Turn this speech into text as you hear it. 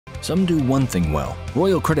Some do one thing well.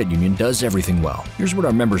 Royal Credit Union does everything well. Here's what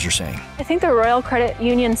our members are saying. I think the Royal Credit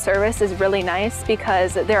Union service is really nice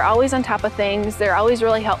because they're always on top of things. They're always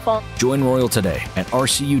really helpful. Join Royal today at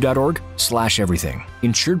rcu.org/everything.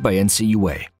 Insured by NCUA.